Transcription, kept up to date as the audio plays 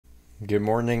Good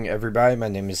morning, everybody. My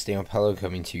name is Daniel Pello,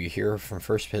 coming to you here from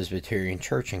First Presbyterian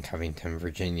Church in Covington,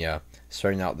 Virginia.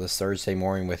 Starting out this Thursday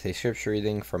morning with a scripture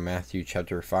reading from Matthew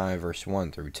chapter 5, verse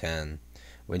 1 through 10.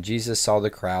 When Jesus saw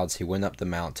the crowds, he went up the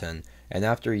mountain, and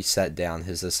after he sat down,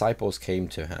 his disciples came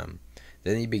to him.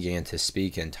 Then he began to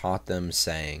speak and taught them,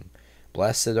 saying,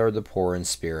 Blessed are the poor in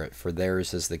spirit, for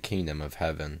theirs is the kingdom of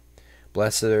heaven.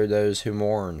 Blessed are those who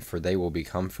mourn, for they will be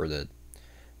comforted.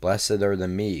 Blessed are the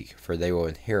meek, for they will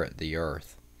inherit the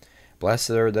earth. Blessed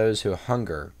are those who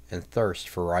hunger and thirst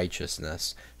for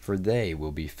righteousness, for they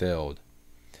will be filled.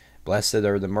 Blessed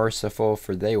are the merciful,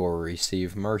 for they will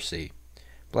receive mercy.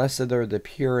 Blessed are the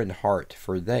pure in heart,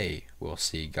 for they will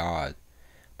see God.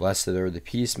 Blessed are the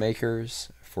peacemakers,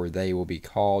 for they will be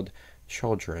called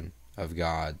children of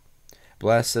God.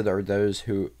 Blessed are those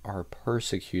who are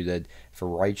persecuted for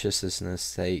righteousness'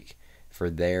 sake, for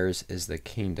theirs is the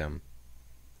kingdom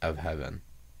of heaven.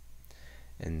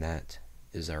 And that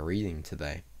is our reading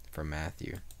today from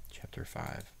Matthew chapter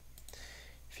 5.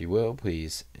 If you will,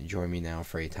 please join me now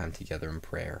for a time together in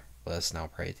prayer. Let us now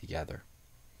pray together.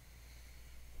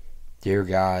 Dear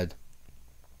God,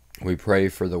 we pray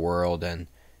for the world and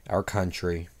our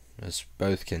country as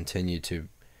both continue to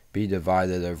be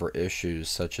divided over issues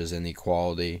such as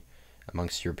inequality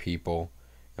amongst your people,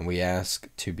 and we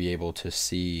ask to be able to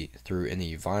see through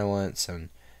any violence and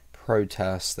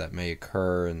protests that may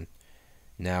occur in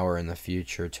now or in the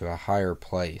future to a higher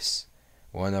place,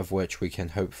 one of which we can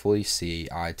hopefully see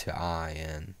eye to eye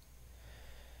in.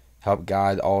 Help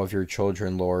guide all of your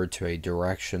children, Lord, to a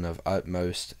direction of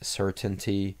utmost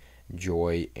certainty,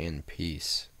 joy, and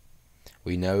peace.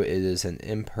 We know it is an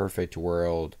imperfect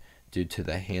world due to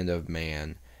the hand of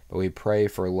man, but we pray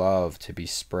for love to be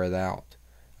spread out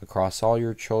across all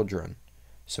your children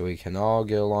so we can all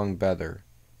get along better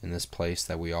in this place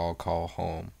that we all call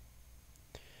home.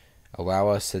 Allow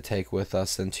us to take with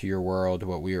us into your world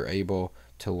what we are able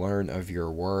to learn of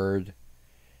your word,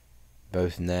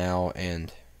 both now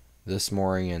and this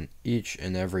morning and each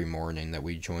and every morning that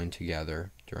we join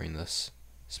together during this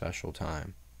special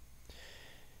time.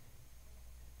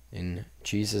 In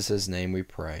Jesus' name we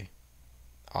pray.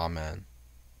 Amen.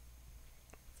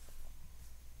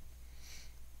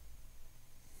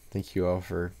 Thank you all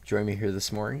for joining me here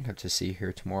this morning. Hope to see you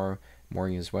here tomorrow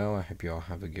morning as well. I hope you all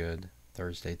have a good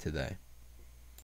Thursday today.